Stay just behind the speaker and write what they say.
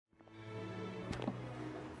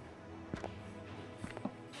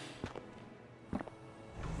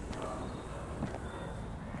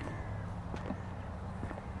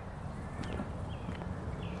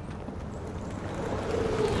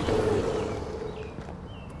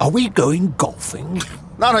Are we going golfing?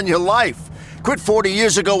 Not on your life. Quit 40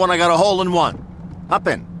 years ago when I got a hole-in-one. Hop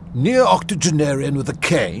in. Near octogenarian with a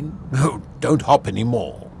cane? Oh, don't hop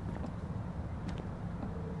anymore.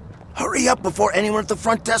 Hurry up before anyone at the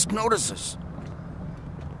front desk notices.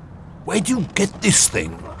 Where'd you get this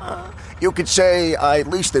thing? You could say I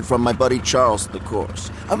leased it from my buddy Charles at the course.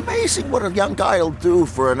 Amazing what a young guy'll do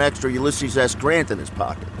for an extra Ulysses S. Grant in his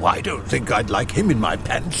pocket. Well, I don't think I'd like him in my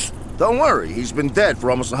pants. Don't worry, he's been dead for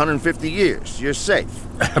almost 150 years. You're safe.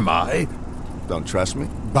 Am I? Don't trust me?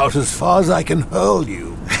 About as far as I can hurl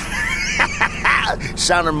you.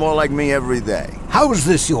 Sounding more like me every day. How's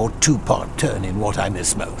this your two-part turn in what I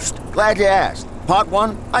miss most? Glad you asked. Part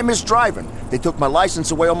one, I miss driving. They took my license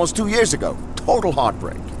away almost 2 years ago. Total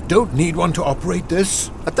heartbreak. Don't need one to operate this?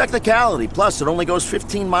 A technicality, plus it only goes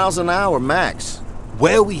 15 miles an hour max.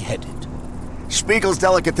 Where are we headed? Spiegel's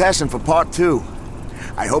Delicatessen for part two.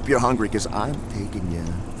 I hope you're hungry, because I'm taking you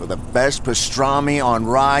for the best pastrami on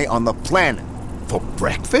rye on the planet. For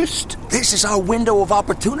breakfast? This is our window of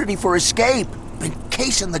opportunity for escape. Been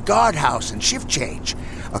casing the guardhouse and shift change.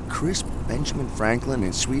 A crisp Benjamin Franklin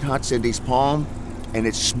in Sweetheart Cindy's Palm, and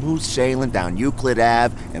it's smooth sailing down Euclid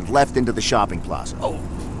Ave and left into the shopping plaza. Oh,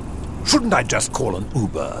 shouldn't I just call an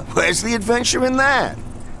Uber? Where's the adventure in that?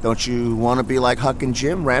 Don't you want to be like Huck and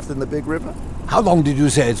Jim rafting the big river? How long did you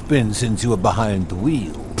say it's been since you were behind the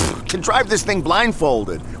wheel? Can drive this thing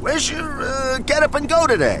blindfolded. Where's your get up and go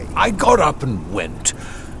today? I got up and went,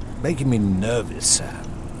 making me nervous, Sam.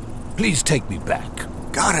 Please take me back.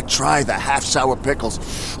 Gotta try the half-sour pickles.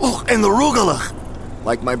 Oh, and the arugula.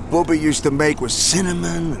 Like my booba used to make with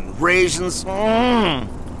cinnamon and raisins.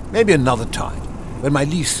 Maybe another time, when my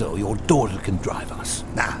Lisa, your daughter, can drive us.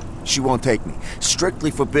 Nah, she won't take me. Strictly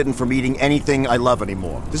forbidden from eating anything I love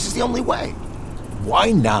anymore. This is the only way.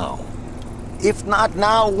 Why now? If not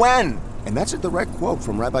now, when? And that's a direct quote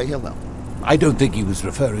from Rabbi Hillel. I don't think he was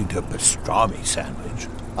referring to a pastrami sandwich.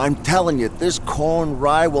 I'm telling you, this corn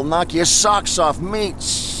rye will knock your socks off. Meat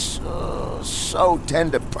so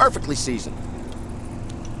tender, perfectly seasoned.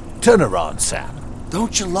 Turn around, Sam.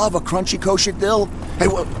 Don't you love a crunchy kosher dill? Hey,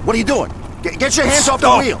 what are you doing? Get your hands off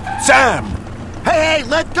the wheel. Sam! Hey,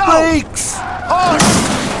 let go! Brakes!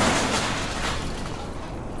 Oh!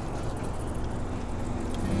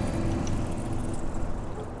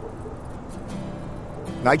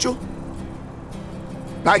 Nigel?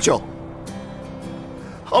 Nigel!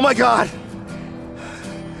 Oh my God!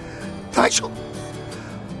 Nigel!